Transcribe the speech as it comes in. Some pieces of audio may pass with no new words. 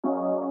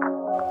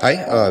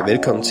Hej og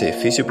velkommen til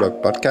Fysioblog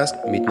podcast.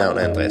 Mit navn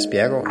er Andreas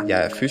Bjergaard.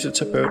 Jeg er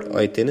fysioterapeut,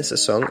 og i denne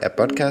sæson af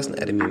podcasten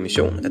er det min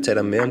mission at tale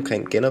dig mere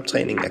omkring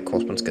genoptræning af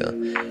korsbåndsskader.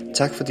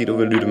 Tak fordi du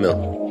vil lytte med.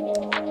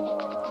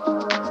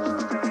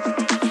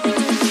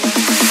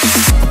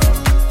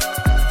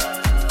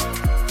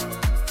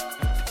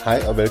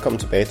 Hej og velkommen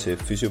tilbage til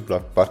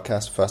Fysioblog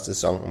podcast første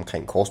sæson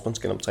omkring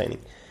korsbåndsgenoptræning.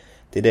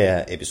 Dette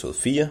er episode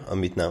 4, og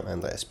mit navn er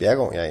Andreas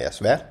Bjergaard. Jeg er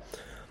jeres vært.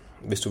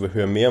 Hvis du vil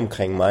høre mere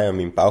omkring mig og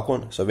min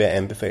baggrund, så vil jeg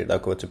anbefale dig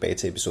at gå tilbage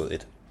til episode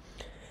 1.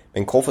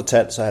 Men kort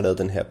fortalt, så har jeg lavet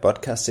den her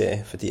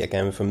podcast-serie, fordi jeg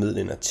gerne vil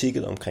formidle en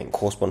artikel omkring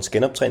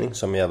korsbåndsgenoptræning,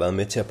 som jeg har været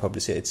med til at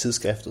publicere i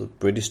tidsskriftet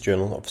British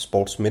Journal of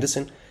Sports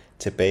Medicine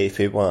tilbage i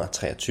februar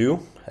 2023,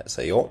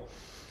 altså i år.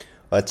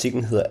 Og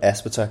artiklen hedder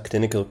Aspetar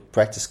Clinical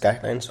Practice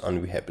Guidelines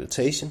on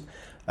Rehabilitation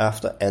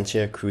after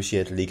Anterior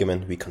Cruciate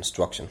Ligament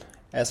Reconstruction.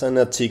 Altså en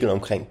artikel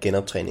omkring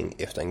genoptræning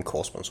efter en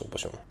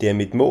korsbåndsoperation. Det er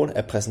mit mål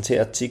at præsentere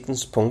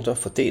artiklens punkter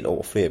fordelt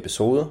over flere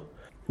episoder.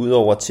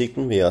 Udover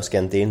artiklen vil jeg også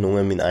gerne dele nogle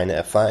af mine egne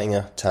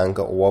erfaringer,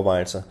 tanker og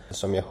overvejelser,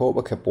 som jeg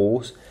håber kan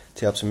bruges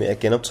til at optimere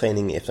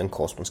genoptræningen efter en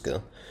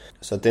korsbåndsskade.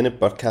 Så denne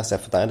podcast er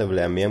for dig, der vil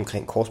lære mere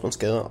omkring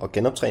korsbåndsskader og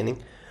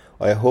genoptræning,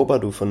 og jeg håber,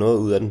 at du får noget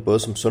ud af den både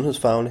som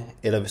sundhedsfaglig,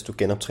 eller hvis du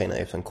genoptræner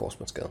efter en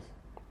korsbåndsskade.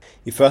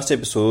 I første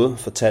episode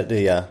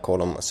fortalte jeg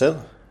kort om mig selv,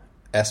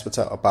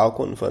 Aspetar og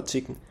baggrunden for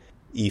artiklen.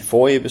 I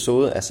forrige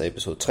episode, altså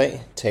episode 3,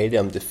 talte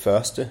jeg om det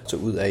første, så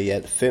ud af i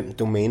alt 5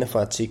 domæner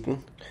fra artiklen.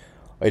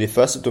 Og i det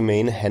første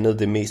domæne handlede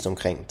det mest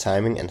omkring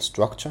timing and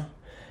structure.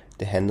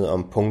 Det handlede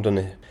om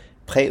punkterne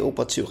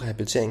præoperativ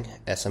rehabilitering,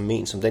 altså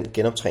ment som den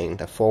genoptræning,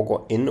 der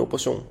foregår inden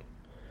operation.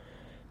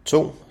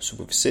 2.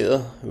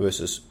 Superviseret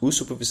versus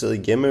usuperviserede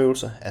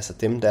hjemmeøvelser, altså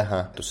dem, der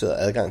har reduceret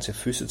adgang til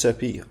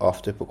fysioterapi,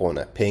 ofte på grund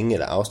af penge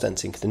eller afstand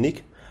til en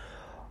klinik.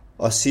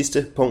 Og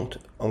sidste punkt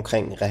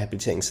omkring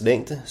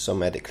rehabiliteringslængde,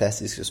 som er det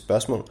klassiske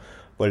spørgsmål,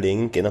 hvor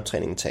længe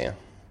genoptræningen tager.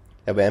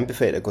 Jeg vil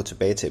anbefale at gå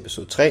tilbage til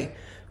episode 3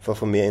 for at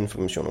få mere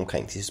information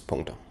omkring disse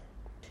punkter.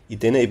 I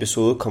denne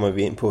episode kommer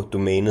vi ind på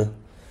domænet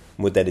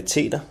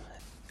modaliteter,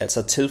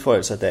 altså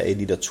tilføjelser, der i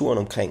litteraturen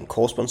omkring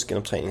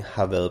korsbåndsgenoptræning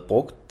har været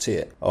brugt til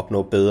at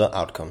opnå bedre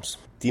outcomes.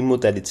 De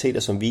modaliteter,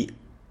 som vi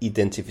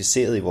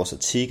identificerede i vores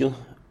artikel,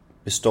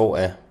 består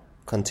af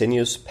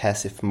Continuous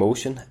Passive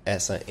Motion,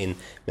 altså en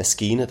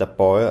maskine, der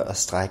bøjer og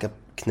strækker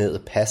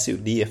knæet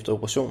passivt lige efter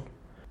operation.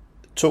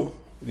 2.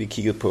 Vi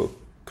kiggede på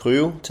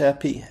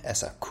kryoterapi,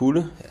 altså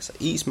kulde, altså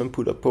is, man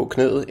putter på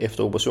knæet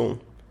efter operation.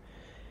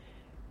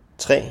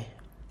 3.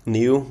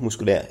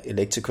 Neuromuskulær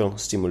Electrical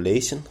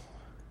Stimulation.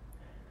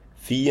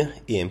 4.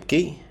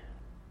 EMG.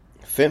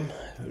 5.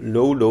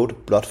 Low Load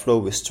Blood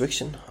Flow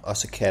Restriction,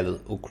 også kaldet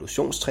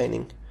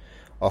okklusionstræning,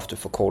 ofte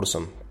forkortet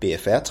som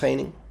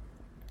BFR-træning.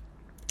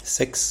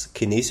 6.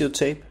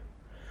 Kinesiotape.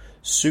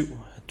 7.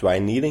 Dry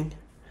needling.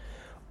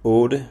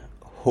 8.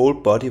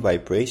 Whole body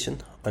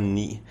vibration. Og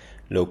 9.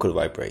 Local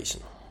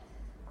vibration.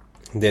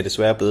 Det er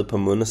desværre blevet på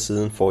måneder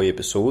siden forrige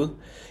episode.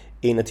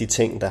 En af de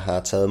ting, der har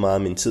taget meget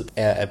af min tid,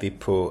 er, at vi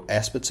på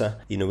Aspetar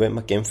i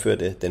november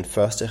gennemførte den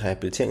første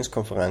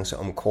rehabiliteringskonference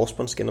om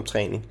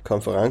korsbåndsgenoptræning.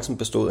 Konferencen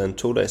bestod af en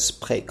 2-dages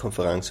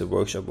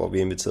præ-konference-workshop, hvor vi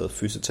inviterede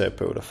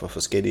fysioterapeuter fra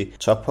forskellige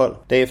tophold.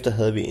 Derefter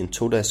havde vi en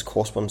 2-dages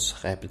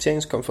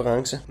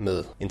korsbåndsrehabiliteringskonference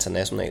med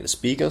internationale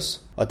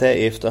speakers, og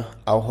derefter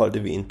afholdte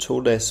vi en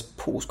 2-dages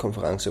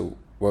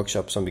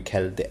postkonference-workshop, som vi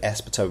kaldte det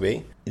Aspetar Way.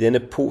 I denne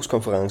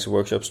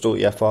postkonference-workshop stod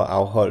jeg for at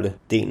afholde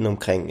delen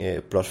omkring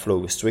blood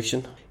flow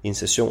restriction, i en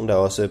session, der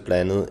også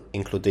blandt andet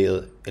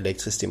inkluderede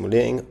elektrisk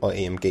stimulering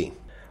og EMG.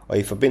 Og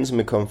i forbindelse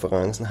med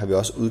konferencen har vi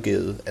også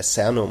udgivet et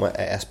særnummer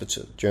af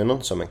Aspetar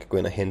Journal, som man kan gå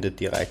ind og hente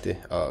direkte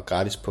og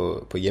gratis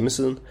på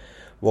hjemmesiden,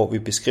 hvor vi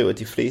beskriver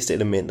de fleste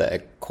elementer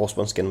af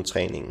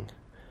korsbåndsgenoptræningen,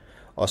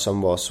 og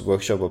som vores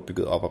workshop er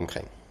bygget op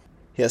omkring.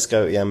 Her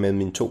skrev jeg med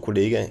mine 2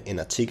 kollegaer en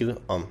artikel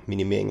om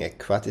minimering af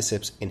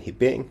quadriceps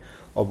inhibering,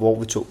 og hvor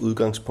vi tog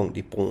udgangspunkt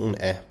i brugen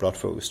af blood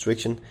flow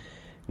restriction,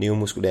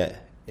 neuromuskulær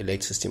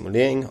elektrisk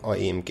stimulering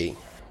og EMG.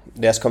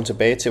 Lad os komme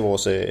tilbage til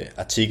vores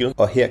artikel,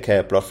 og her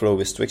kan blood flow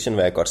restriction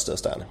være et godt sted at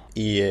starte.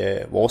 I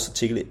vores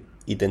artikel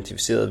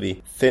identificerede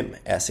vi 5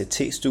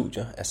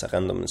 RCT-studier, altså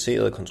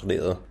randomiserede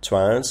kontrollerede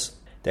trials,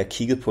 der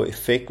kiggede på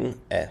effekten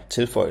af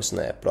tilføjelsen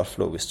af blood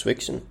flow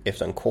restriction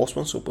efter en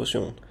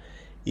korsbåndsoperation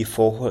i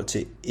forhold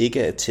til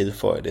ikke at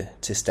tilføje det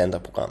til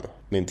standardprogrammet.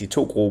 Men de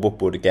 2 grupper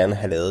burde gerne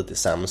have lavet det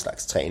samme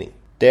slags træning.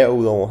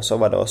 Derudover så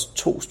var der også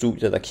 2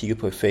 studier, der kiggede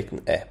på effekten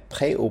af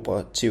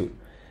præoperativ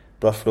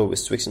blood flow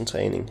restriction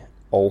træning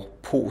og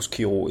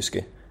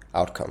postkirurgiske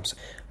outcomes.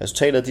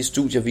 Resultatet af de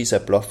studier viser,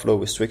 at blood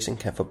flow restriction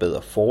kan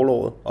forbedre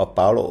forlåret og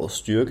baglårets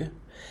styrke,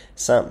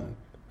 samt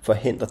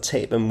forhindre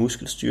tab af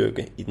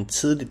muskelstyrke i den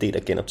tidlige del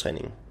af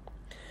genoptræningen.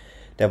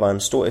 Der var en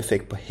stor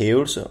effekt på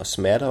hævelse og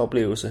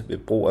smerteoplevelse ved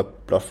brug af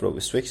blood flow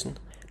restriction.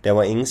 Der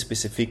var ingen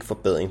specifik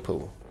forbedring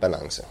på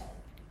balance.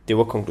 Det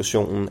var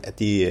konklusionen af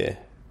de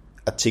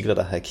artikler,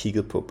 der havde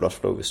kigget på blood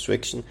flow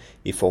restriction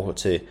i forhold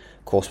til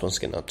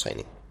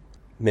korsbåndsgenoptræning.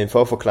 Men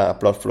for at forklare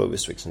blood flow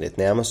restriction lidt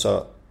nærmere,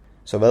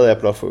 så hvad er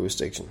blood flow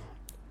restriction?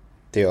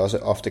 Det er også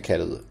ofte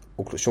kaldet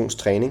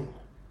okklusionstræning.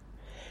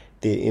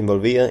 Det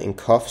involverer en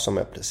cuff, som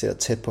er placeret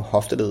tæt på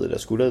hofteledet eller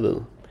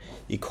skulderledet.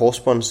 I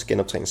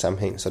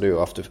korsbåndsgenoptræningssammenhæng, så er det jo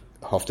ofte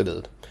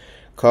hofteledet.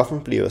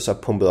 Cuffen bliver så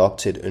pumpet op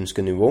til et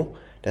ønsket niveau,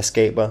 der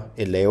skaber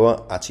et lavere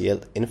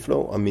arterielt indflow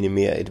og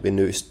minimerer et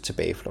venøst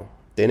tilbageflow.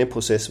 Denne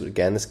proces vil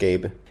gerne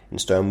skabe en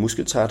større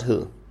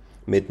muskeltræthed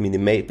med et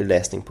minimal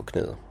belastning på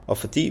knæet. Og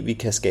fordi vi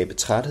kan skabe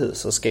træthed,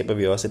 så skaber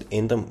vi også et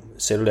indre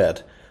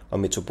cellulært og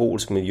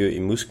metabolisk miljø i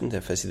musklen, der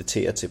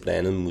faciliterer til blandt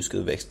andet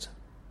muskelvækst.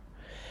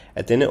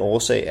 Af denne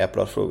årsag er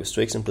blood flow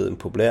restriction blevet en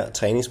populær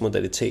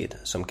træningsmodalitet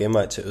som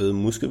genvej til øget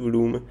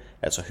muskelvolume,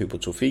 altså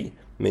hypertrofi,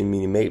 med en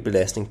minimal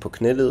belastning på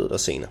knæledet og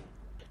sener.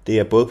 Det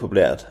er både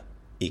populært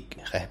i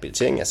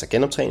rehabilitering, altså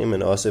genoptræning,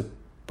 men også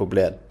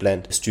populært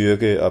blandt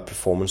styrke- og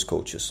performance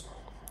coaches.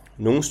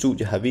 Nogle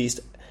studier har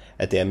vist,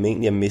 at det er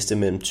almindeligt at miste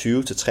mellem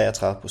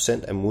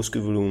 20-33% af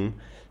muskelvolumen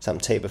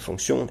samt tab af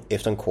funktion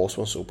efter en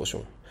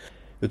korsbåndsoperation.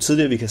 Jo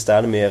tidligere vi kan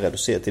starte med at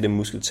reducere dette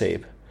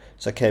muskeltab,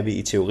 så kan vi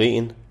i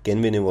teorien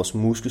genvinde vores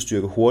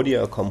muskelstyrke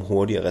hurtigere og komme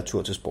hurtigere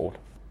retur til sport.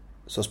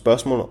 Så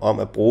spørgsmålet om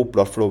at bruge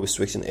blood flow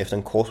restriction efter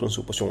en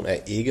korsbåndsoperation er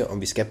ikke,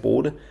 om vi skal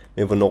bruge det,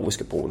 men hvornår vi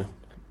skal bruge det.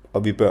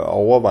 Og vi bør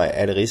overveje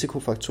alle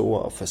risikofaktorer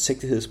og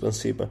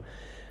forsigtighedsprincipper,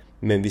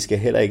 men vi skal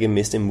heller ikke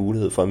miste en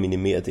mulighed for at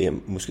minimere det her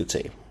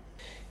muskeltab.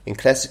 En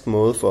klassisk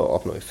måde for at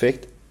opnå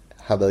effekt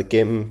har været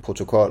gennem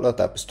protokoller,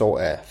 der består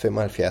af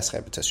 75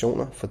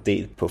 repetitioner,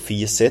 fordelt på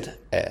 4 sæt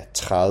af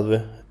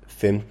 30,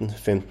 15,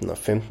 15 og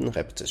 15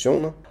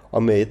 repetitioner,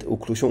 og med et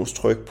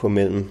okklusionstryk på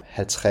mellem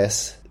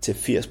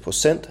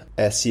 50-80%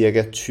 af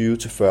ca.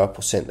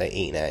 20-40% af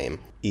 1 RM.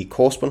 I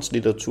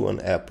korsbåndslitteraturen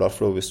er blood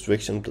flow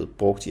restriction blevet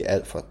brugt i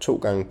alt fra 2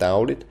 gange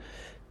dagligt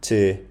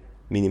til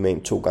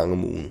minimalt 2 gange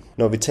om ugen.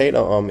 Når vi taler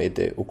om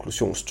et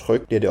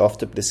okklusionstryk, bliver det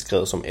ofte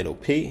beskrevet som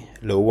LOP,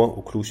 Lower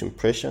Occlusion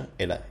Pressure,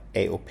 eller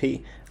AOP,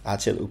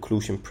 Arterial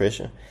Occlusion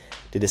Pressure.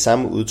 Det er det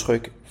samme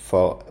udtryk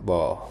for,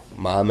 hvor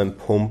meget man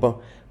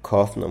pumper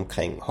cuffen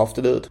omkring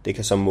hofteledet. Det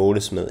kan så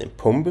måles med en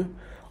pumpe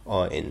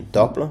og en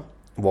doppler,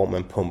 hvor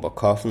man pumper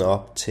cuffen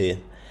op til,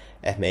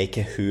 at man ikke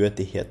kan høre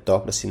det her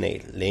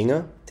dopplersignal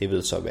længere. Det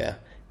vil så være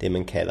det,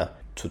 man kalder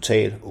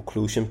Total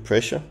Occlusion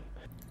Pressure.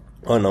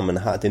 Og når man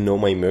har det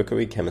nummer i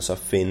Mercury, kan man så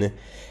finde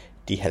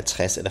de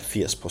 50 eller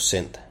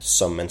 80%,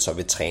 som man så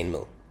vil træne med.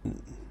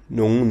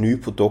 Nogle nye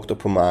produkter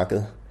på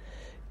markedet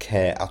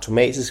kan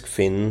automatisk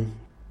finde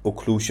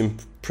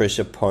occlusion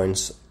pressure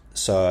points,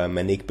 så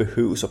man ikke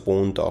behøver at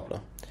bruge en doppler.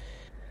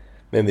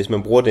 Men hvis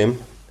man bruger dem,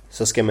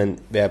 så skal man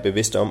være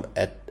bevidst om,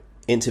 at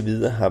indtil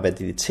videre har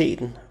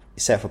validiteten,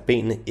 især for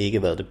benene,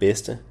 ikke været det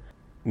bedste.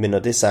 Men når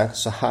det er sagt,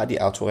 så har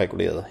de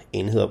autoregulerede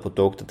enheder og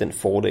produkter den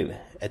fordel,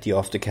 at de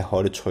ofte kan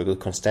holde trykket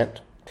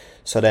konstant.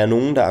 Så der er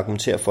nogen, der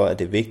argumenterer for, at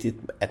det er vigtigt,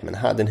 at man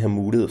har den her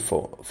mulighed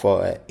for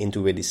at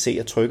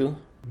individualisere trykket.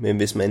 Men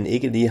hvis man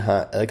ikke lige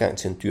har adgang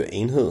til en dyr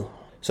enhed,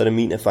 så er det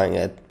min erfaring,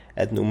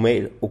 at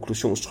normal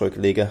okklusionstryk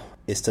ligger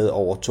et sted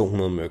over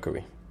 200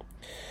 mercury.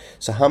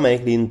 Så har man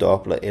ikke lige en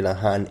doppler eller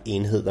har en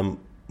enhed, der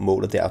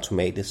måler det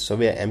automatisk, så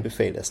vil jeg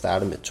anbefale at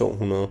starte med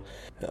 200,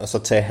 og så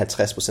tage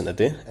 50% af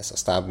det, altså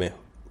starte med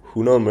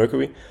 100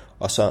 mercury,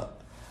 og så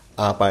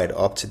arbejde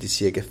op til de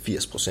cirka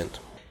 80%.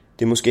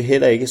 Det er måske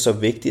heller ikke så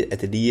vigtigt,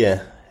 at det lige er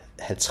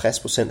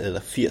 50% eller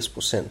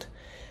 80%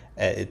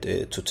 af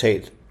et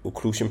totalt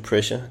occlusion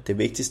pressure. Det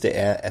vigtigste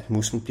er, at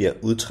musklen bliver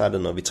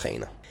udtrættet, når vi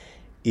træner.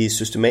 I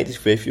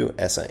systematisk review,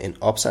 altså en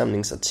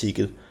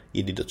opsamlingsartikel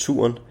i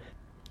litteraturen,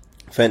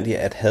 fandt jeg,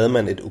 at havde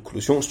man et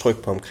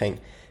okklusionstryk på omkring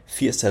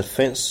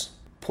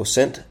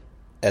 80-90%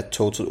 af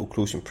total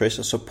occlusion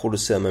pressure, så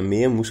producerede man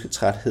mere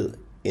muskeltræthed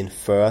end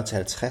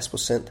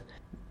 40-50%,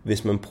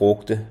 hvis man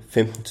brugte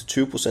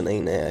 15-20%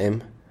 af 1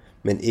 RM,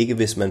 men ikke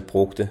hvis man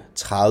brugte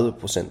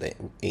 30% af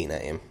 1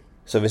 RM.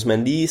 Så hvis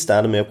man lige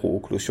startede med at bruge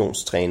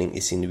okklusionstræning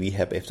i sin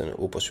rehab efter en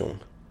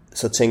operation,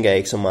 så tænker jeg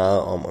ikke så meget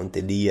om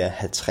det lige er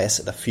 50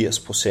 eller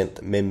 80%,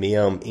 men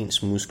mere om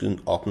ens muskel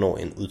opnår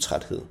en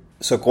udtræthed.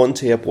 Så grunden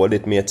til, at jeg bruger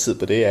lidt mere tid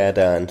på det, er, at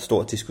der er en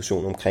stor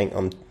diskussion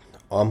omkring,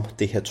 om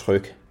det her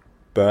tryk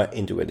bør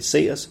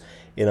individualiseres,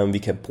 eller om vi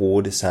kan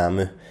bruge det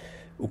samme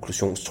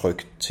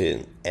okklusionstryk til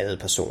alle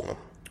personer.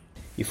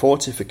 I forhold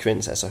til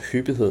frekvens, altså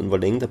hyppigheden, hvor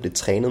længe der bliver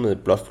trænet med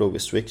blood flow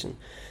restriction,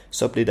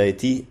 så bliver der i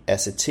de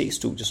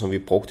ACT-studier, som vi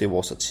brugte i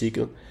vores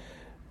artikel,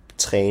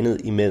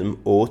 trænet imellem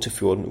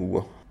 8-14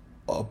 uger.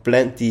 Og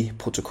blandt de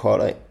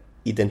protokoller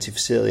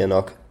identificerede jeg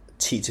nok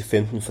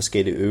 10-15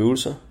 forskellige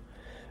øvelser,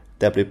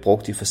 der blev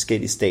brugt i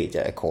forskellige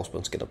stadier af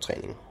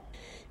korsbåndsgenoptræningen.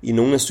 I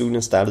nogle af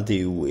studierne startede det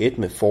i uge 1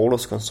 med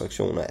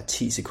forlovskonstruktioner af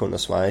 10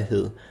 sekunders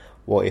varighed,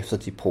 hvorefter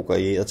de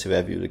progrederede til,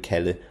 hvad vi vil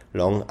kalde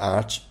long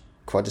arch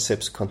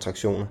quadriceps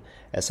kontraktioner,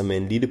 altså med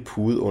en lille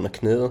pude under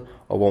knæet,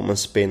 og hvor man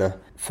spænder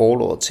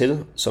forlåret til,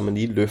 så man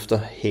lige løfter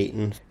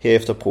hælen.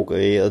 Herefter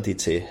progrederede de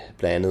til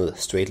blandt andet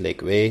straight leg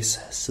raise,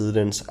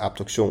 sidelæns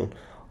abduktion,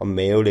 og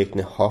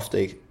mavelæggende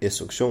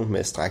hofteeksstruktion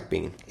med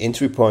strækben.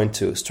 Entry point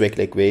to straight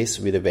leg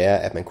raise ville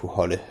være, at man kunne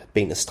holde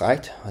benet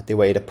strækt, og det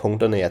var et af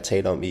punkterne, jeg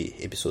talte om i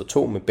episode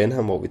 2 med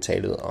Benham, hvor vi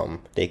talte om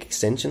leg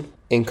extension.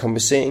 En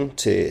kompensering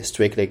til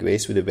straight leg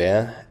raise ville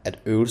være, at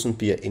øvelsen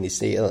bliver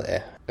initieret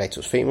af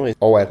rectus femoris,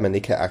 og at man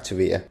ikke kan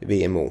aktivere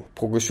VMO.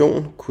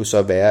 Progression kunne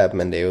så være, at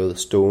man lavede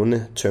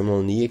stående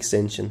terminal knee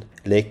extension,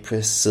 leg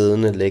press,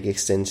 siddende leg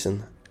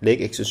extension, leg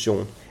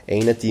extension er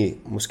en af de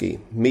måske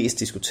mest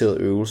diskuterede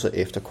øvelser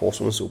efter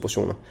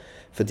korsbåndsoperationer,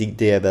 fordi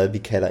det er, hvad vi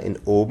kalder en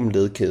åben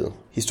ledkæde.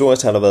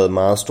 Historisk har der været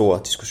meget stor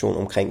diskussion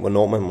omkring,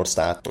 hvornår man må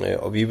starte,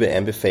 og vi vil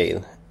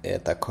anbefale,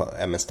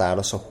 at man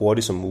starter så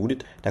hurtigt som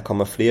muligt. Der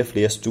kommer flere og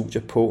flere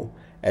studier på,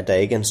 at der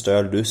ikke er en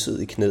større løshed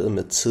i knæet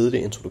med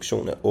tidlig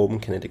introduktion af open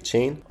kinetic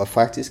chain, og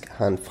faktisk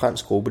har en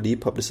fransk gruppe lige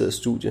publiceret et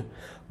studie,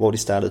 hvor de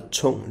startede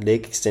tung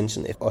leg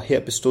extension, og her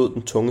bestod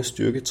den tunge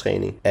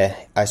styrketræning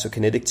af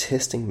isokinetic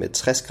testing med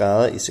 60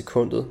 grader i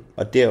sekundet,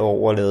 og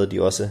derover lavede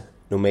de også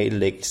normal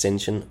leg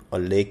extension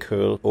og leg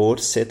curl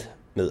 8 sæt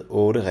med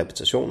 8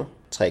 repetitioner,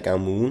 3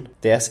 gange om ugen.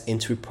 Deres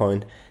entry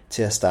point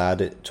til at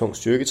starte tung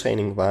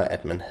styrketræning var,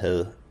 at man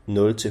havde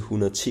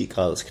 0-110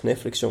 graders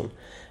knæflektion.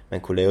 Man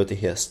kunne lave det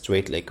her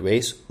straight leg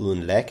raise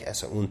uden lag,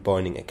 altså uden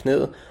bøjning af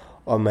knæet,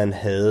 og man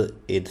havde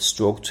et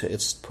stroke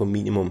test på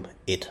minimum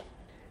 1.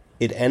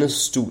 Et andet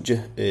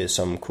studie,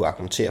 som kunne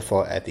argumentere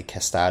for, at vi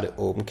kan starte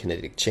open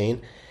kinetic chain,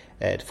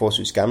 er et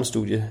forholdsvis gammelt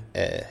studie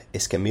af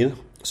Escamille,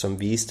 som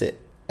viste,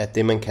 at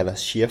det man kalder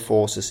shear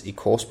forces i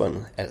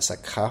korsbåndet, altså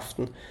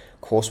kraften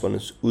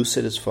korsbåndet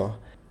udsættes for,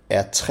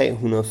 er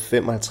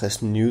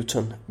 355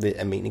 newton ved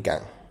almindelig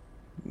gang.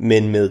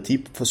 Men med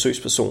de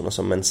forsøgspersoner,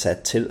 som man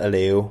satte til at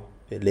lave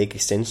leg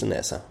extension,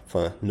 altså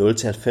fra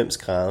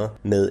 0-90 grader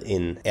med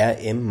en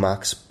RM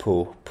max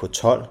på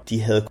 12,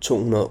 de havde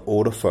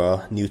 248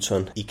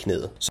 newton i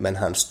knæet. Så man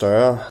har en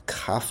større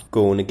kraft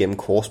gående gennem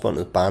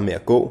korsbåndet bare med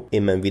at gå,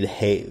 end man ville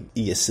have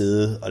i at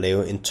sidde og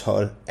lave en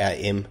 12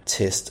 RM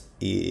test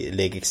i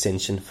leg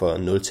extension for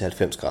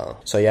 0-90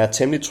 grader. Så jeg er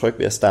temmelig tryg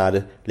ved at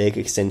starte leg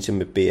extension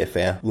med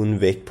BFR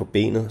uden vægt på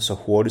benet så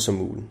hurtigt som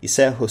muligt.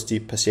 Især hos de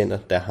patienter,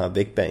 der har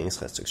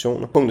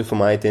vægtbæringsrestriktioner. Punktet for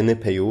mig i denne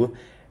periode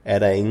er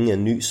der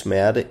ingen ny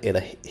smerte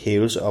eller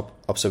hævelse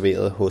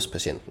observeret hos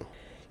patienten.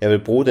 Jeg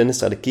vil bruge denne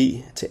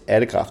strategi til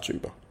alle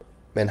grafttyper.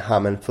 Men har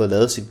man fået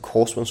lavet sin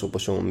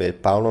korsbåndsoperation med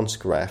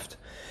baglårsgraft,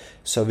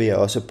 så vil jeg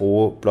også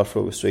bruge blood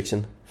flow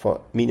restriction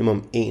for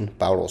minimum 1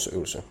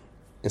 baglårsøvelse.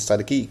 En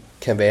strategi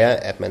kan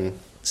være, at man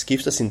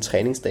skifter sine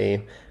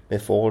træningsdage med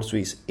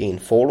forholdsvis en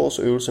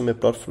forlårsøvelse med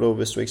blood flow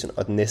restriction,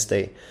 og den næste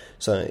dag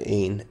så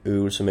en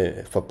øvelse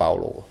for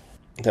baglåret.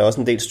 Der er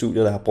også en del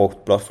studier, der har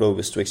brugt blood flow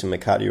restriction med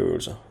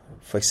cardioøvelser.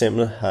 For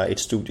eksempel har et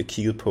studie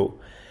kigget på,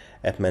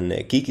 at man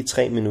gik i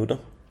 3 minutter,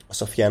 og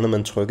så fjernede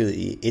man trykket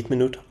i 1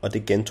 minut, og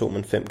det gentog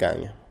man 5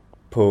 gange.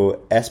 På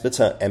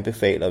Aspetar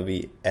anbefaler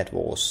vi, at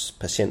vores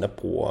patienter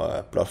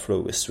bruger blood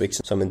flow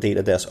restriction som en del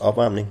af deres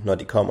opvarmning, når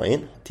de kommer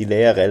ind. De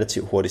lærer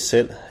relativt hurtigt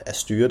selv at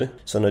styre det,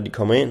 så når de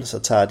kommer ind, så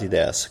tager de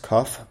deres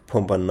cuff,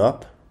 pumper den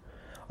op,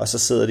 og så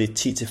sidder de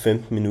 10-15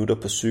 minutter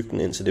på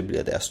cyklen, indtil det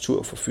bliver deres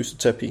tur for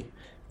fysioterapi.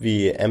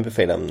 Vi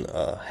anbefaler dem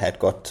at have et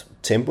godt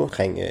tempo,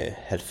 omkring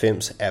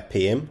 90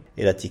 rpm,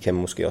 eller de kan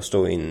måske også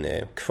stå i en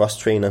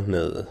cross-trainer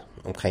med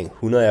omkring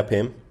 100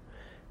 rpm,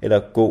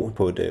 eller gå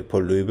på et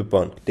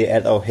løbebånd. Det er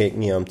alt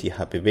afhængigt om de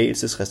har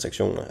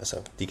bevægelsesrestriktioner, altså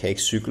de kan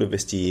ikke cykle,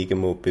 hvis de ikke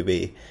må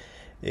bevæge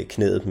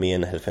knæet mere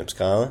end 90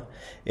 grader,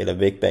 eller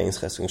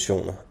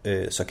vægtbæringsrestriktioner,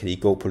 så kan de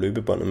gå på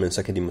løbebåndet, men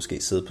så kan de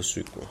måske sidde på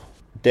cyklen.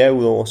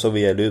 Derudover så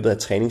vil jeg i løbet af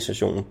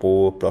træningssessionen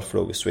bruge blood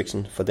flow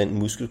restriction for den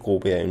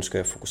muskelgruppe, jeg ønsker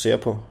at fokusere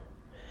på.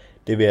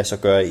 Det vil jeg så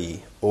gøre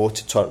i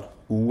 8-12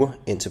 uger,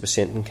 indtil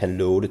patienten kan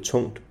loade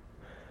tungt,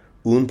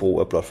 uden brug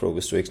af blood flow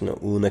restriction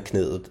og uden at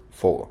knæet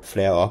får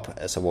flare op,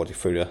 altså hvor de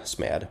følger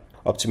smerte.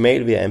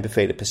 Optimalt vil jeg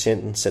anbefale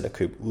patienten selv at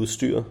købe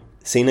udstyret.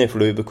 Senere i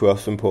forløbet kunne jeg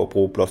også finde på at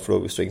bruge blood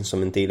flow restriction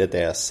som en del af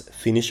deres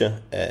finisher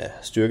af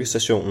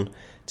styrkestationen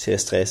til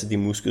at stresse de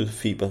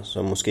muskelfiber,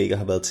 som måske ikke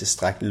har været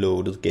tilstrækkeligt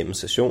loadet gennem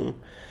sessionen,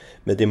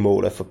 med det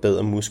mål at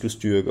forbedre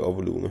muskelstyrke og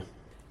volumen.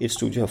 Et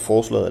studie har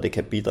foreslået, at det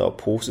kan bidrage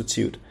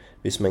positivt,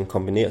 hvis man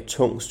kombinerer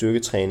tung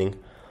styrketræning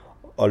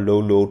og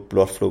low load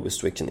blood flow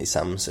restriction i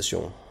samme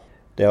session.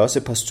 Der er også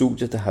et par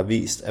studier, der har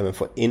vist, at man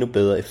får endnu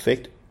bedre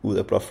effekt ud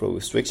af blood flow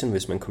restriction,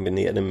 hvis man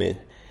kombinerer det med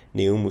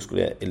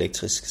neuromuskulær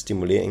elektrisk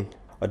stimulering.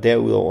 Og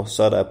derudover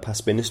så er der et par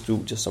spændende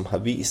studier, som har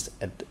vist,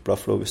 at blood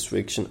flow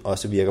restriction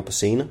også virker på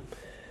sene.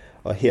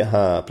 Og her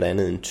har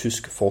blandt andet en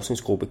tysk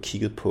forskningsgruppe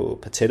kigget på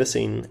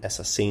patellasenen,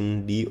 altså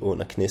senen lige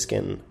under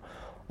knæskallen,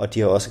 og de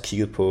har også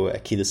kigget på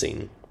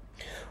akillessenen.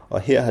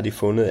 Og her har de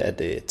fundet,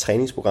 at et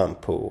træningsprogram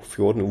på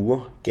 14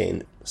 uger gav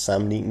en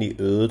sammenlignelig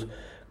øget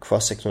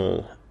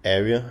cross-sectional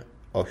area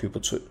og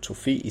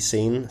hypertrofi i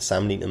senen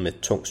sammenlignet med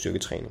tung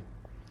styrketræning.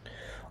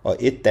 Og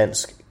et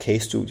dansk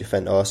case-studie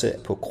fandt også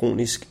på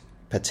kronisk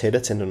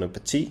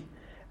patellatendinopati,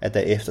 at der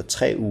efter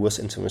 3 ugers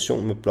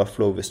intervention med blood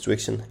flow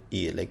restriction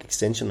i leg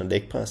extension og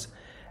leg press,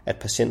 at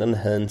patienterne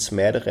havde en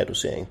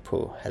smertereducering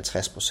på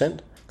 50%,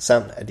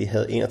 samt at de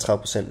havde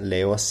 31%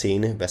 lavere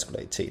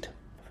senevaskularitet.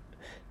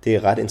 Det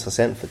er ret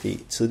interessant,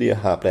 fordi tidligere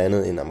har blandt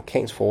andet en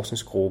amerikansk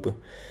forskningsgruppe,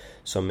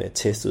 som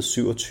testede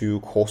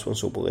 27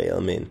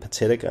 korsbåndsopererede med en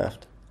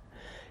patellagraft.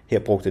 Her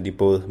brugte de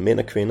både mænd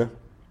og kvinder,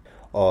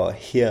 og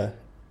her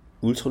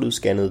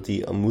ultralydsscannede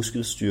de og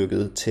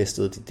muskelstyrket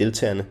testede de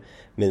deltagerne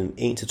mellem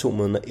 1 til 2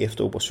 måneder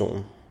efter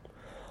operationen.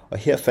 Og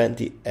her fandt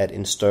de, at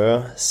en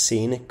større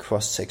sene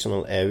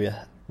cross-sectional area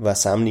var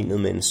sammenlignet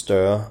med en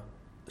større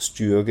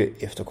styrke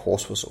efter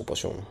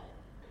korsbåndsoperationen.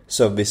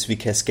 Så hvis vi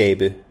kan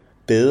skabe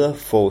bedre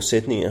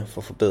forudsætninger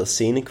for forbedret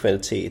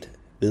senekvalitet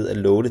ved at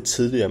loade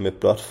tidligere med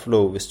blood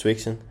flow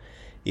restriction,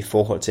 i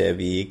forhold til at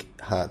vi ikke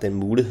har den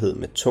mulighed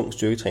med tung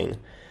styrketræning,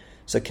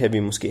 så kan vi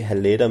måske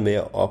have lettere med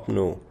at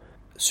opnå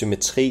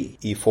symmetri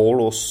i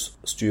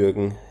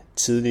forlovsstyrken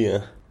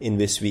tidligere, end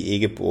hvis vi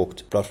ikke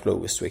brugte blood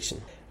flow restriction.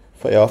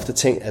 For jeg har ofte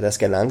tænkt, at der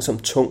skal langsom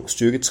tung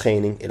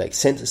styrketræning eller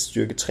excentrisk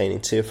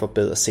styrketræning til at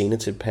forbedre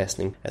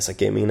senetilpasning, altså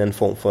gennem en eller anden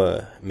form for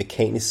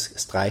mekanisk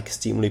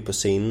stræk-stimuli på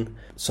scenen,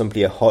 som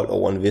bliver holdt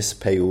over en vis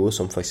periode,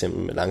 som for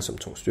eksempel med langsom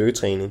tung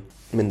styrketræning.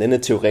 Men denne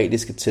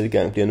teoretiske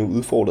tilgang bliver nu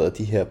udfordret af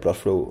de her blood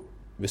flow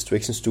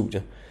restriction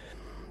studier,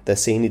 da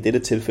scenen i dette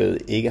tilfælde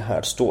ikke har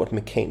et stort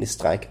mekanisk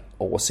stræk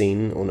over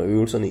scenen under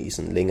øvelserne i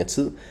sådan længere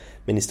tid,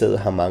 men i stedet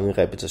har mange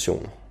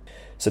repetitioner.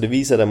 Så det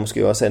viser, at der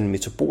måske også er en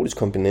metabolisk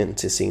komponent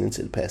til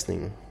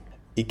senetilpasningen.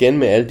 Igen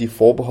med alle de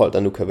forbehold, der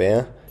nu kan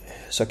være,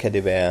 så kan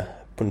det være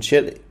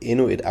potentielt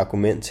endnu et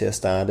argument til at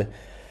starte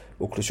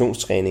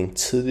okklusionstræning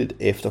tidligt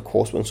efter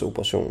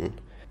korsbåndsoperationen,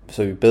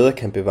 så vi bedre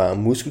kan bevare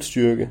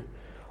muskelstyrke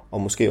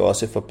og måske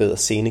også forbedre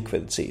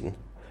senekvaliteten,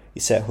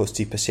 især hos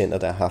de patienter,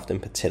 der har haft en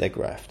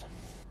patellagraft.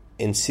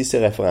 En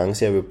sidste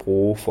reference, jeg vil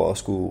bruge for at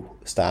skulle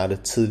starte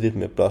tidligt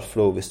med blood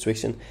flow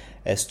restriction,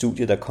 er et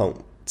studie, der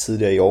kom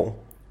tidligere i år,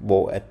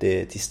 hvor at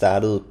de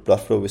startede blood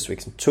flow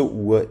restriction 2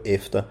 uger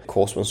efter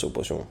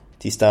korsbåndsoperation.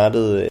 De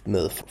startede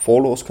med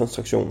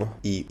forlovskonstruktioner.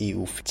 I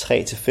uge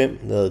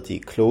 3-5 lavede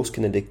de close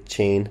kinetic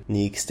chain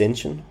knee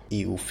extension.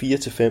 I uge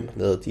 4-5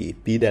 lavede de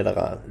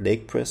bilateral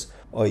leg press.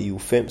 Og i uge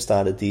 5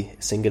 startede de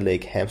single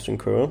leg hamstring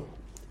curl.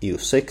 I uge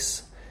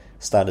 6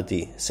 startede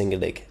de single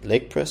leg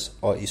leg press.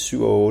 Og i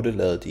 7 og 8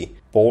 lavede de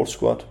ball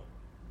squat.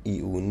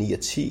 I uge 9 og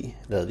 10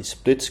 lavede de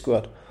split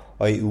squat.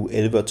 Og i uge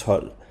 11 og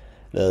 12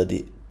 lavede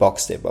de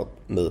box step up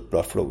med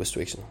blood flow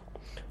restriction.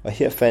 Og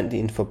her fandt de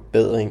en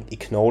forbedring i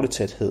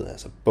knogletæthed,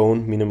 altså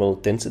bone minimal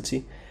density,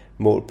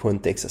 målt på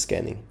en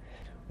DEXA-scanning.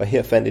 Og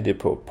her fandt de det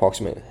på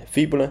proximal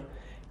fibula,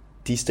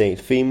 distal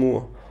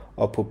femur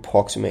og på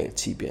proximal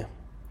tibia.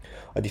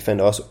 Og de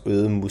fandt også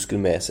øget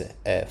muskelmasse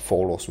af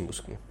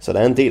forlovsmusklen. Så der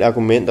er en del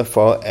argumenter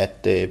for,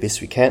 at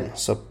hvis vi kan,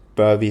 så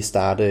bør vi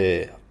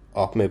starte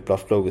op med blood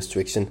flow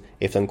restriction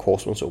efter en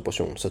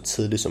korsbåndsoperation så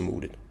tidligt som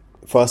muligt.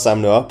 For at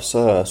samle op,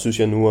 så synes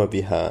jeg nu, at vi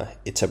har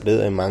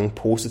etableret mange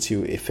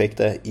positive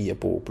effekter i at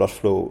bruge blood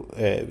flow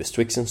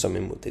restriction som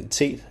en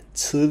modalitet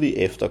tidligt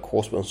efter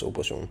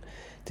korsbåndsoperation.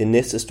 Det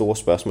næste store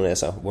spørgsmål er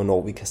så,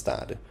 hvornår vi kan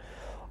starte.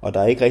 Og der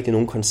er ikke rigtig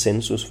nogen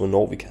konsensus,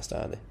 hvornår vi kan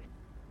starte.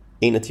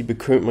 En af de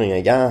bekymringer,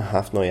 jeg har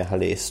haft, når jeg har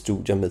læst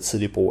studier med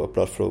tidlig brug af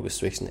blood flow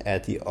restriction, er,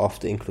 at de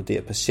ofte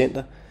inkluderer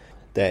patienter,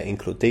 der er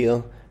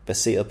inkluderet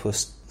baseret på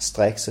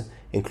strikse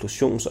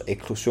inklusions- og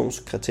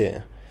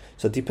eksklusionskriterier.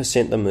 Så de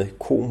patienter med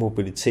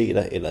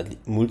komobiliteter eller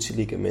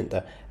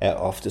multiligamenter er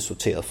ofte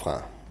sorteret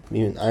fra.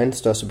 Min egen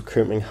største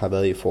bekymring har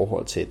været i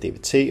forhold til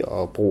DVT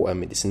og brug af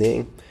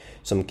medicinering,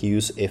 som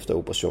gives efter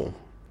operation.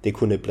 Det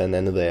kunne blandt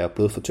andet være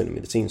blodfortyndende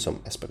medicin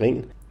som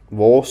aspirin.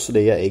 Vores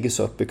læger er ikke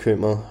så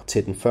bekymret.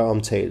 Til den før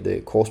omtalte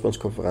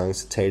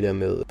korsbåndskonference talte jeg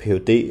med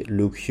Ph.D.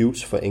 Luke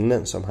Hughes fra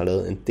England, som har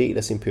lavet en del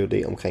af sin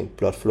Ph.D. omkring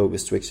blood flow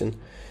restriction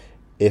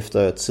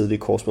efter tidlige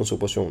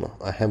korsbåndsoperationer,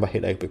 og han var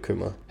heller ikke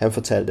bekymret. Han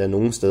fortalte, at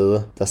nogle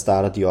steder, der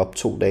starter de op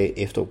 2 dage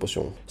efter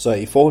operation. Så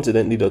i forhold til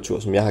den litteratur,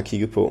 som jeg har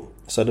kigget på,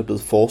 så er det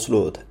blevet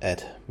foreslået,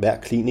 at hver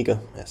kliniker,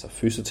 altså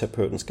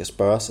fysioterapeuten, skal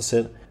spørge sig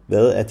selv,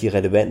 hvad er de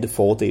relevante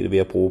fordele ved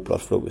at bruge blood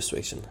flow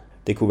restriction.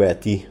 Det kunne være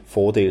de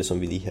fordele,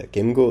 som vi lige har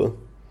gennemgået,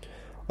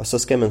 og så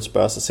skal man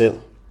spørge sig selv,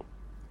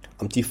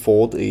 om de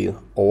fordele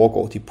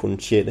overgår de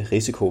potentielle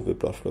risiko ved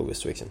blood flow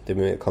restriction. Det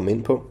vil jeg komme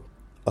ind på.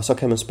 Og så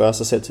kan man spørge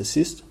sig selv til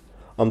sidst,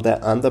 om der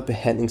er andre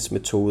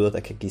behandlingsmetoder, der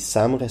kan give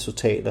samme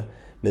resultater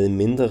med en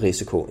mindre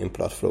risiko end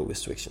blood flow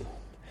restriction.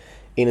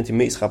 En af de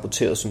mest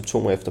rapporterede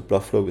symptomer efter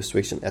blood flow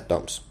restriction er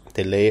DOMS,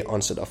 Delay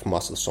Onset of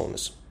Muscle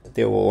Soreness.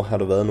 Derudover har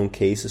der været nogle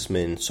cases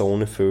med en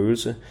sovende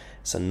følelse,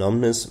 altså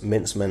numbness,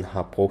 mens man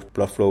har brugt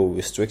blood flow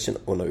restriction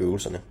under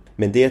øvelserne.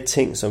 Men det er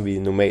ting, som vi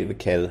normalt vil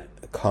kalde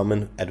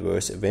common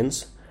adverse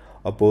events,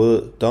 og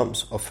både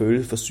DOMS og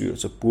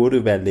følelsesforstyrrelser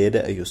burde være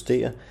lette at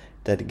justere,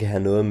 da det kan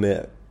have noget med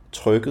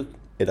trykket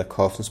eller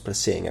koffens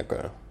placering at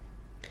gøre.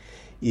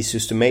 I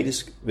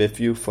systematisk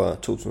review fra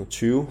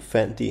 2020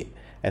 fandt de,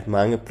 at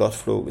mange blood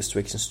flow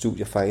restriction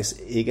studier faktisk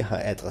ikke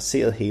har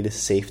adresseret hele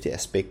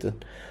safety-aspektet,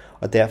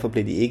 og derfor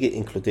blev de ikke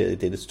inkluderet i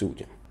dette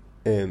studie.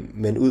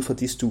 Men ud fra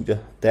de studier,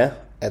 der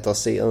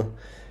adresserede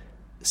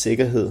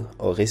sikkerhed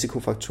og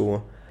risikofaktorer,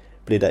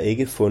 blev der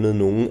ikke fundet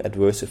nogen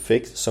adverse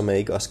effect, som man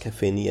ikke også kan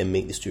finde i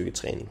almindelig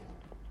styrketræning.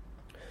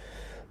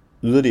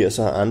 Yderligere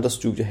så har andre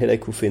studier heller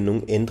ikke kunne finde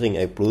nogen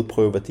ændringer i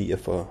blodprøveværdier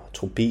for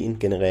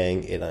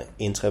trombingenerering eller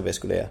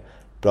intravaskulær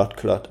blood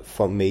clot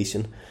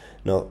formation,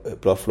 når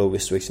blood flow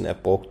restriction er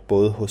brugt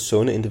både hos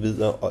sunde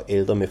individer og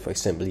ældre med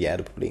f.eks.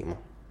 hjerteproblemer.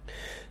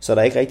 Så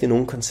der er ikke rigtig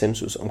nogen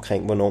konsensus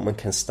omkring, hvornår man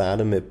kan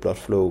starte med blood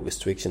flow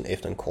restriction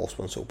efter en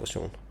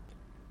korsbåndsoperation.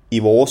 I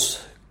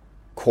vores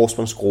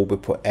korsbåndsgruppe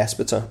på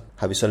Aspetar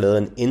har vi så lavet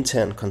en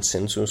intern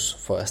konsensus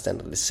for at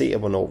standardisere,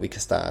 hvornår vi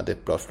kan starte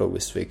blood flow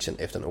restriction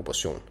efter en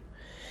operation.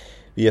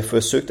 Vi har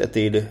forsøgt at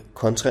dele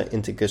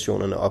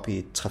kontraindikationerne op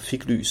i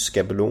trafiklys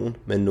skabelon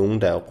med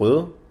nogle, der er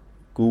røde,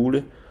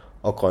 gule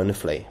og grønne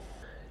flag.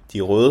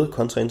 De røde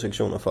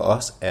kontraindikationer for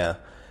os er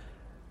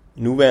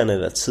nuværende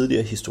eller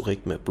tidligere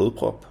historik med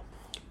blodprop.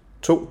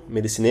 2.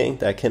 Medicinering,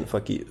 der er kendt for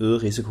at give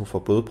øget risiko for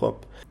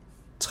blodprop.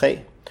 3.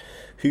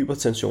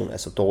 Hypertension,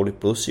 altså dårlig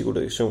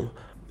blodcirkulation.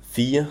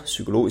 4.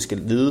 Psykologiske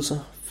lidelser.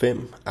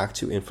 5.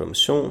 Aktiv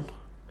inflammation.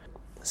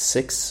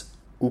 6.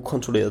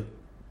 Ukontrolleret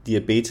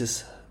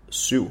diabetes.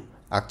 7.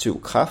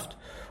 Aktiv kræft.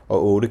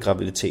 Og 8.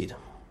 Graviditet.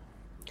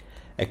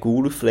 Af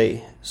gule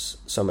flag,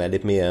 som er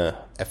lidt mere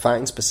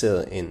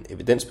erfaringsbaseret end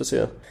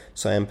evidensbaseret,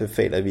 så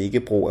anbefaler vi ikke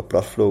brug af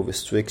blood flow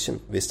restriction,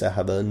 hvis der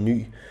har været en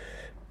ny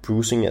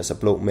bruising, altså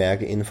blå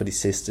mærke inden for de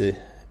sidste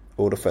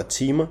 48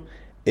 timer,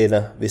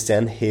 eller hvis der er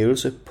en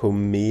hævelse på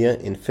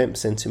mere end 5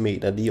 cm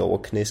lige over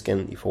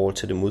knæskallen i forhold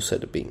til det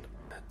modsatte ben.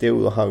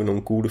 Derudover har vi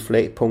nogle gule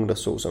flagpunkter,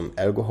 såsom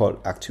alkohol,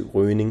 aktiv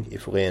rygning,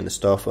 euforiserende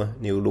stoffer,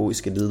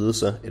 neurologiske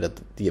lidelser eller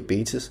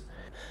diabetes,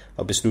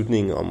 og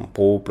beslutningen om at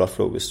bruge blood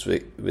flow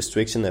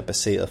restriction er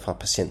baseret fra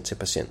patient til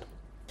patient.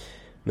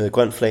 Med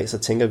grønt flag så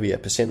tænker vi,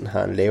 at patienten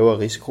har en lavere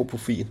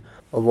risikoprofil,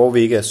 og hvor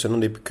vi ikke er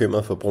synderligt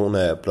bekymret for brugen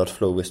af blood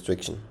flow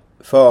restriction.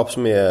 For at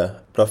opsummere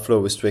blood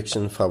flow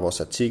restriction fra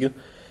vores artikel,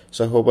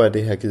 så håber jeg, at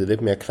det har givet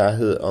lidt mere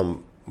klarhed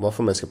om,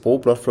 hvorfor man skal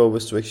bruge blood flow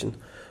restriction,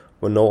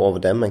 hvornår og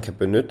hvordan man kan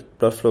benytte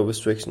blood flow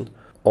restriction,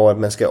 og at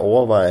man skal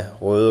overveje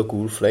røde og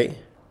gule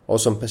flag. Og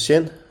som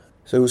patient,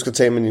 så husk at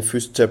tale med din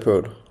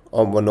fysioterapeut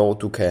om, hvornår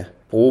du kan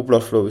bruge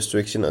blood flow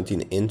restriction og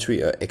dine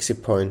entry og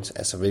exit points,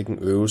 altså hvilken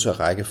øvelse og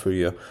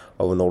rækkefølger,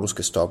 og hvornår du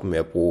skal stoppe med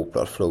at bruge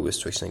blood flow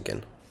restriction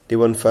igen. Det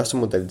var den første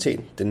modalitet.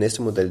 Den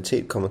næste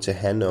modalitet kommer til at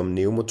handle om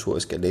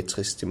neuromotorisk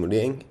elektrisk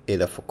stimulering,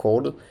 eller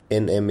forkortet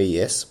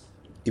NMES.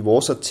 I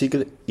vores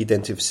artikel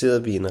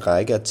identificerede vi en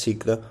række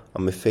artikler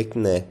om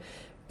effekten af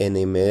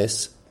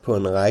NMES på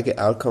en række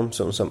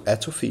outcomes, som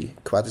atrophy,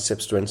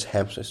 quadriceps strength,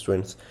 hamstring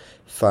strength,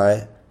 thigh,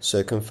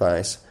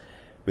 circumference,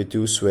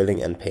 reduced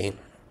swelling and pain.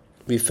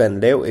 Vi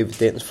fandt lav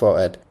evidens for,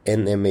 at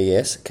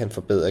NMES kan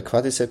forbedre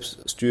quadriceps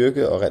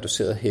styrke og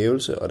reduceret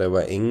hævelse, og der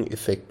var ingen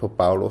effekt på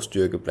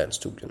baglårsstyrke blandt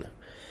studierne.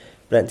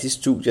 Blandt de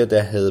studier, der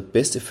havde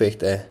bedst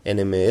effekt af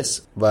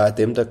NMES, var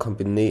dem, der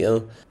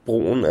kombinerede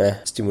brugen af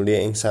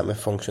stimulering sammen med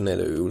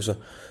funktionelle øvelser,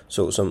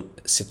 såsom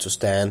sit to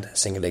stand,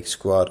 single leg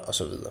squat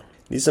osv.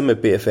 Ligesom med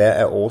BFR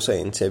er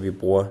årsagen til, at vi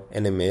bruger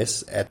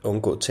NMES at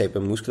undgå tab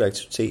af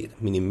muskelaktivitet,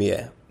 minimere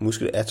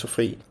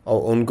muskelatrofi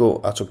og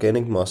undgå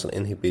arthrogenic muscle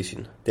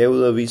inhibition.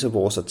 Derudover viser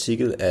vores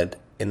artikel, at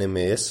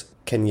NMES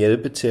kan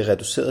hjælpe til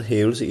reduceret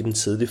hævelse i den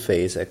tidlige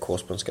fase af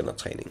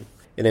korsbåndsgenoptræningen.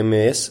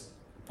 NMES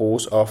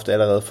bruges ofte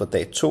allerede fra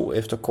dag 2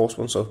 efter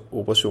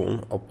korsbåndsoperationen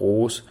og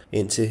bruges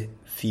indtil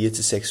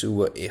 4-6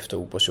 uger efter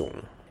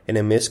operationen.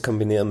 NMES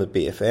kombineret med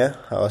BFR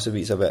har også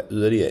vist at være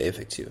yderligere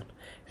effektivt.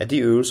 Af de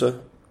øvelser,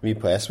 vi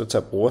på Aspetar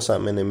bruger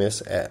sammen med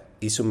NMES, er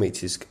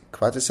isometrisk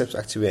quadriceps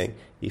aktivering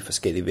i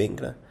forskellige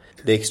vinkler,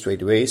 leg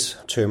straight raise,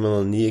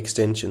 terminal knee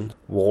extension,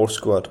 wall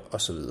squat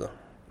osv.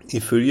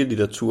 Ifølge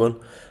litteraturen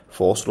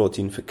foreslår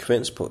de en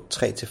frekvens på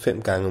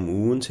 3-5 gange om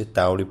ugen til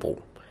daglig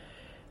brug.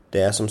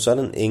 Der er som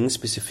sådan ingen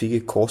specifikke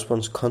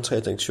korsbånds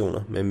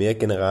kontraindikationer, med mere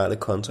generelle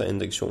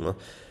kontraindikationer,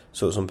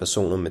 såsom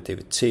personer med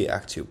DVT,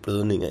 aktiv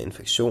blødning og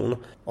infektioner,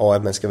 og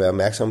at man skal være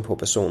opmærksom på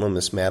personer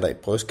med smerter i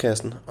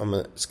brystkassen, og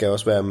man skal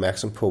også være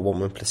opmærksom på, hvor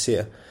man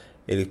placerer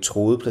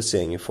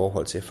elektrodeplacering i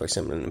forhold til f.eks.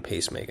 en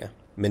pacemaker.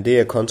 Men det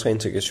er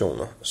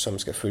kontraindikationer, som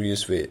skal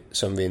følges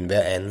som ved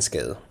enhver anden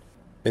skade.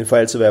 Men for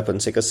altid at være på den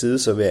sikre side,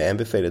 så vil jeg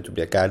anbefale, at du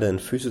bliver guidet af en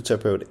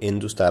fysioterapeut,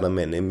 inden du starter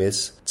med en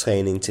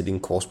NMS-træning til din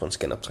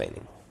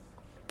korsbåndsgenoptræning.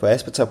 På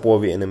Aspetar bruger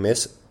vi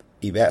NMS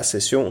i hver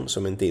session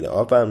som en del af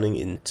opvarmning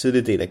i en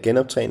tidlig del af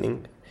genoptræningen,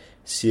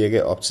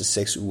 cirka op til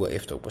 6 uger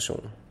efter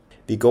operationen.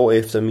 Vi går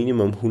efter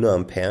minimum 100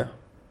 ampere.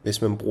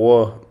 Hvis man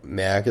bruger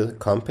mærket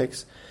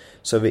Compex,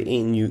 så vil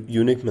en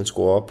unit, man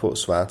skruer op på,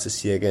 svare til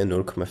cirka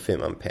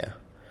 0,5 ampere.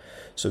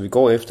 Så vi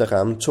går efter at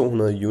ramme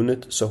 200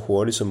 unit så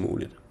hurtigt som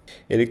muligt.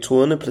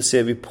 Elektroderne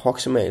placerer vi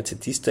proximalt til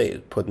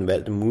distal på den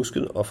valgte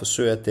muskel og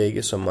forsøger at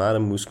dække så meget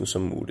af musklen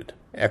som muligt.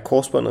 Er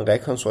korsbåndet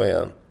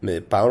rekonstrueret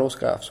med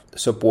baglårsgraft,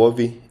 så bruger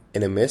vi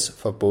NMS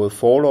for både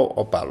forlov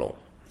og baglov.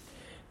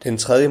 Den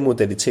tredje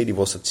modalitet i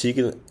vores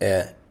artikel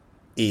er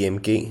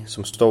EMG,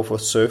 som står for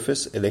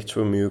Surface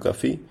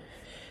Electromyography.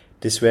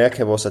 Desværre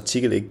kan vores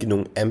artikel ikke give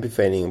nogen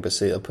anbefalinger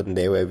baseret på den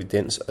lave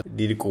evidens og den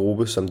lille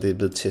gruppe, som det er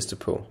blevet testet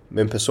på.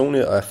 Men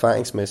personligt og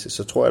erfaringsmæssigt,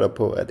 så tror jeg dog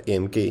på, at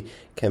EMG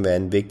kan være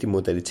en vigtig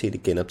modalitet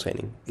i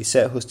genoptræning.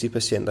 Især hos de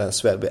patienter, der har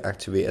svært ved at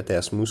aktivere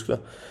deres muskler,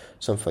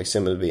 som f.eks.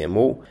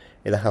 VMO,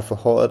 eller har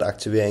forhøjet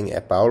aktivering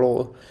af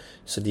baglåret,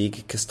 så de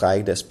ikke kan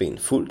strække deres ben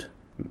fuldt.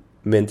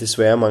 Men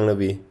desværre mangler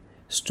vi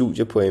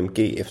studier på EMG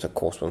efter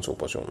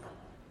korsbåndsoperationer.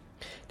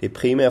 Det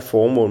primære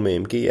formål med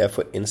EMG er at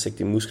få indsigt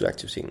i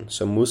muskelaktiviteten.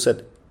 Som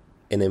modsat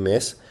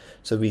NMS,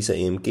 så viser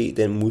EMG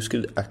den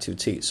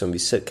muskelaktivitet, som vi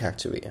selv kan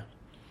aktivere.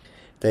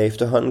 Der er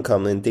efterhånden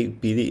kommet en del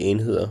billige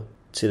enheder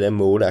til at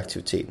måle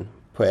aktiviteten.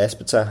 På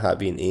Aspetar har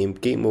vi en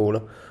EMG-måler,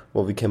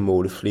 hvor vi kan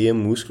måle flere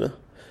muskler,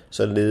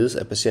 således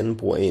at patienten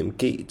bruger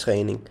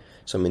EMG-træning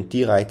som en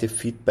direkte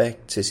feedback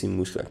til sin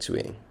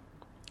muskelaktivering.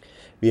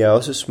 Vi har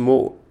også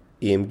små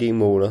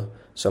EMG-måler,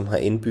 som har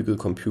indbygget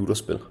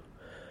computerspil.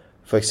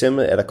 For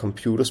eksempel er der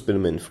computerspil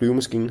med en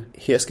flyvemaskine.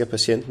 Her skal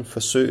patienten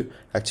forsøge at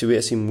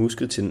aktivere sin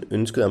muskel til den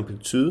ønskede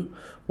amplitude,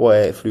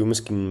 hvoraf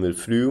flyvemaskinen vil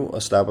flyve,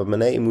 og slapper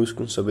man af i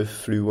musklen, så vil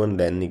flyveren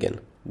lande igen.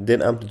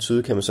 Den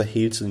amplitude kan man så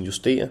hele tiden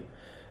justere,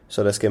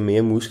 så der skal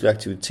mere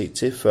muskelaktivitet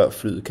til, før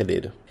flyet kan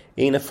lette.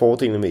 En af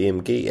fordelene med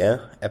EMG er,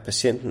 at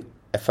patienten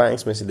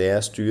erfaringsmæssigt lærer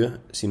at styre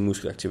sin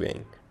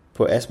muskelaktivering.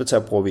 På Aspetar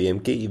bruger vi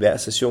EMG i hver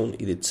session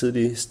i det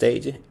tidlige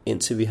stadie,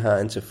 indtil vi har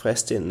en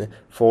tilfredsstillende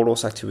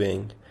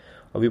forlovsaktivering.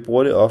 Og vi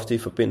bruger det ofte i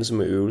forbindelse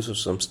med øvelser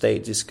som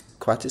statisk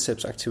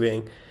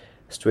quadricepsaktivering,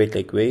 straight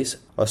leg raise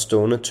og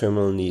stående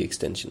terminal knee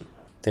extension.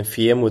 Den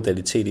fjerde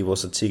modalitet i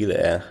vores artikel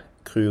er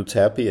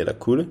kryoterapi eller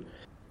kulde.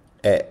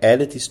 Af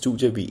alle de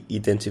studier, vi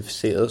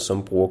identificerede,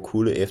 som bruger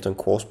kulde efter en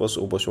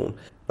korsbåndsoperation,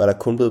 var der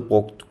kun blevet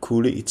brugt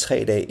kulde i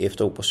 3 dage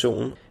efter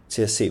operationen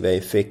til at se, hvad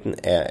effekten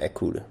er af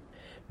kulde.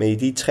 Men i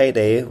de 3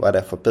 dage var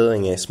der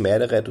forbedring af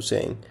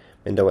smertereducering,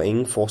 men der var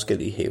ingen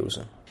forskel i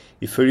hævelse.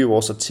 Ifølge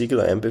vores artikel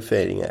og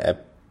anbefalinger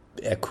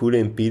er kulde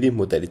en billig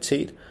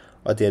modalitet,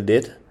 og det er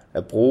let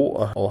at bruge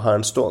og har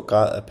en stor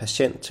grad af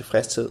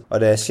patienttilfredshed, og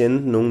der er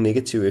sjældent nogle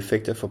negative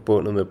effekter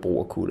forbundet med brug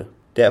af kulde.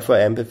 Derfor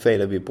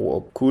anbefaler vi brug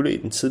af kulde i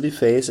den tidlige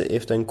fase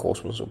efter en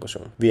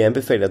korsbåndsoperation. Vi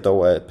anbefaler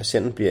dog, at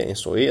patienten bliver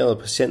instrueret og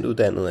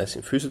patientuddannet af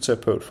sin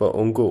fysioterapeut for at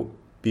undgå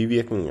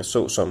bivirkninger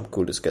såsom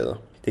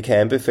kuldeskader. Det kan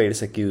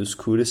anbefales at gives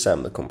kulde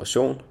sammen med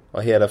kompression,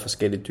 og her er der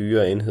forskellige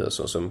dyre enheder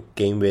såsom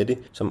Game Ready,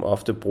 som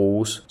ofte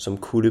bruges som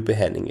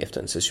kuldebehandling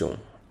efter en session.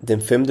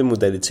 Den 5.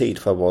 modalitet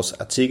fra vores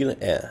artikel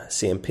er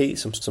CMP,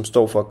 som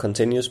står for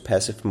Continuous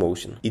Passive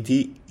Motion. I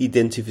de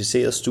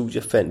identificerede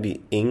studier fandt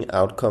vi ingen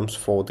outcomes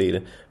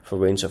fordele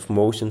for range of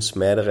motion,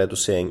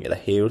 smertereducering eller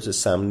hævelse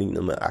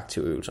sammenlignet med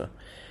aktive øvelser.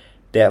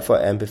 Derfor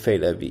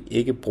anbefaler vi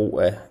ikke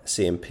brug af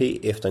CMP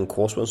efter en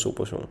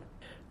korsbåndsoperation.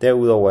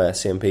 Derudover er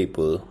CMP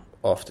både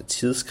ofte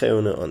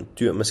tidskrævende og en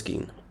dyr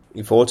maskine.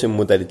 I forhold til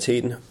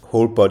modaliteten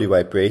Whole Body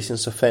Vibration,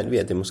 så fandt vi,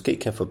 at det måske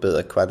kan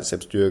forbedre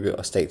quadricepsstyrke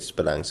og statisk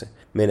balance.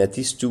 Men af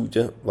de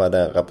studier var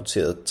der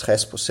rapporteret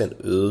 60%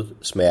 øget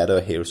smerte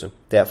og hævelse.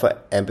 Derfor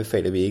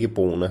anbefaler vi ikke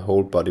brugen af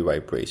Whole Body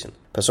Vibration.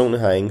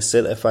 Personligt har jeg ingen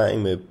selv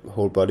erfaring med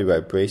Whole Body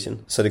Vibration,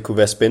 så det kunne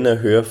være spændende at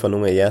høre fra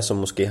nogle af jer, som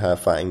måske har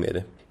erfaring med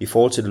det. I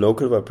forhold til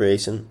Local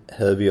Vibration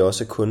havde vi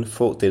også kun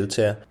få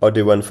deltagere, og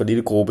det var en for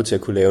lille gruppe til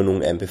at kunne lave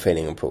nogle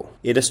anbefalinger på.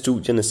 Et af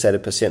studierne satte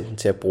patienten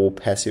til at bruge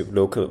Passive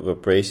Local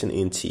Vibration i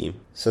en time.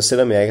 Så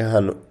selvom jeg ikke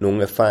har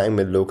nogen erfaring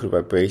med Local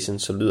Vibration,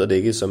 så lyder det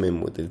ikke som en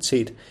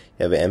modalitet,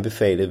 jeg vil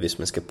anbefale, hvis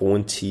man skal bruge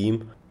en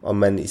time, og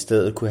man i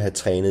stedet kunne have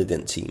trænet i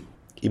den time.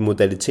 I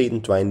modaliteten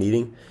Dry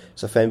Needling,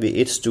 så fandt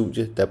vi et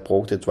studie, der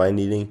brugte Dry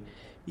Needling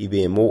i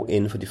VMO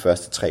inden for de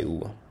første 3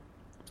 uger.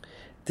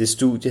 Det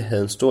studie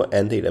havde en stor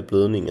andel af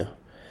blødninger,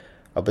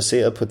 og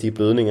baseret på de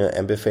blødninger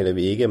anbefaler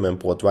vi ikke, at man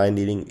bruger dry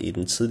needling i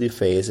den tidlige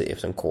fase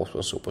efter en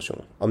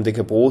korsbåndsoperation. Om det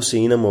kan bruges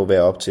senere må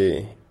være op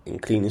til en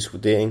klinisk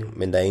vurdering,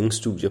 men der er ingen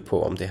studier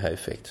på, om det har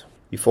effekt.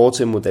 I forhold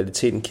til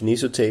modaliteten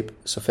kinesiotape,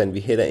 så fandt vi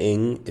heller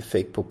ingen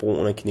effekt på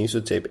brugen af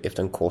kinesiotape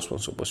efter en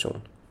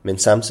korsbåndsoperation. Men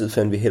samtidig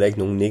fandt vi heller ikke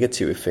nogen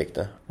negative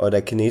effekter, og da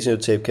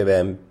kinesiotape kan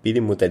være en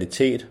billig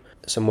modalitet,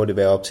 så må det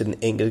være op til den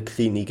enkelte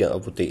kliniker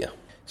at vurdere.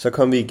 Så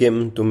kom vi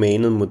igennem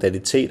domænet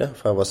modaliteter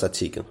fra vores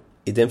artikel.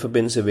 I den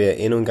forbindelse vil jeg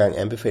endnu en gang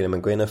anbefale, at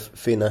man går ind og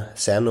finder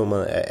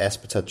særnummeret af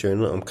Aspetar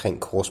Journal omkring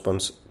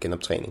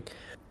korsbåndsgenoptræning,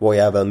 hvor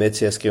jeg har været med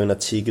til at skrive en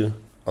artikel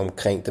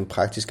omkring den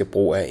praktiske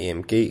brug af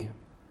EMG,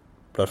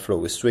 Blood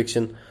Flow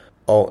Restriction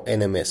og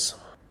NMS.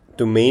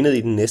 Domænet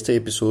i den næste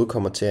episode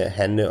kommer til at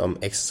handle om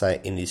Exercise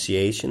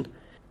Initiation.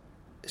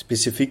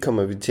 Specifikt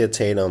kommer vi til at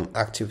tale om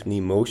Active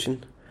Knee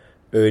Motion,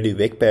 Early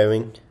Weight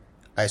Bearing,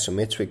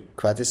 Isometric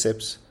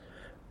Quadriceps,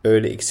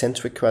 Early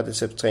Eccentric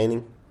Quadriceps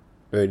træning,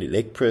 Early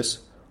Leg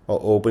Press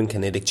og Open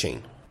Kinetic Chain.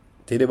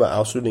 Dette var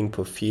afslutningen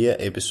på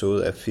 4.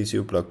 episode af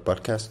Physioblog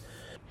Podcast.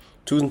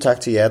 Tusind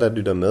tak til jer, der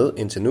lytter med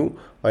indtil nu,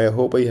 og jeg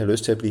håber, I har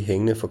lyst til at blive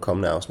hængende for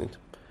kommende afsnit.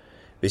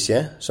 Hvis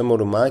ja, så må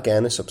du meget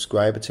gerne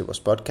subscribe til vores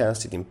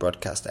podcast i din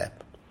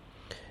podcast-app.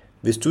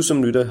 Hvis du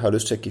som lytter har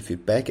lyst til at give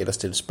feedback eller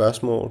stille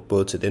spørgsmål,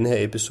 både til denne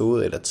her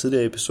episode eller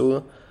tidligere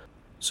episoder,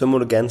 så må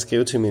du gerne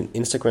skrive til min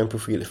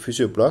Instagram-profil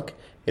Physioblog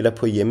eller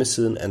på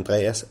hjemmesiden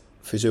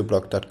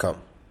fysioblog.com.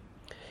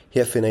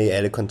 Her finder I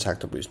alle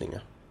kontaktoplysninger.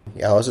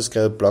 Jeg har også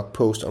skrevet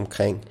blogpost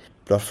omkring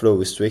blood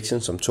flow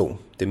restriction som 2.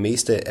 Det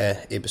meste af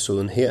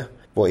episoden her,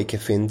 hvor I kan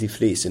finde de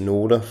fleste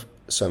noter,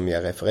 som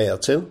jeg refererer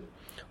til,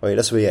 og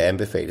ellers vil jeg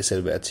anbefale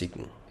selve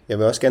artiklen. Jeg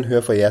vil også gerne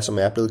høre fra jer, som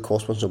er blevet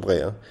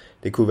korsbåndsopereret.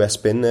 Det kunne være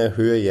spændende at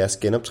høre jeres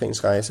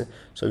genoptræningsrejse,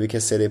 så vi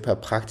kan sætte et par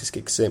praktiske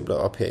eksempler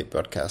op her i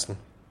podcasten.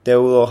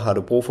 Derudover har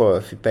du brug for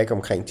feedback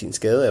omkring din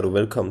skade, er du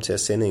velkommen til at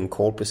sende en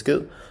kort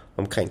besked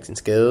omkring din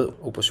skade,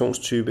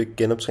 operationstype,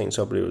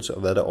 genoptræningsoplevelse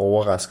og hvad der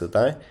overraskede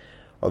dig,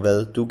 og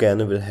hvad du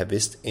gerne vil have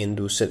vidst, inden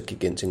du selv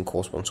gik ind til en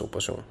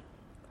korsbåndsoperation.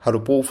 Har du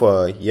brug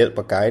for hjælp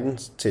og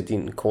guidance til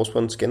din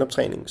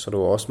korsbåndsgenoptræning, så er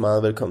du også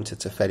meget velkommen til at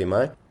tage fat i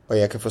mig, og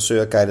jeg kan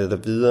forsøge at guide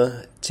dig videre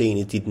til en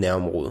i dit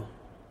nærområde.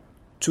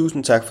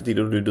 Tusind tak, fordi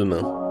du lyttede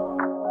med.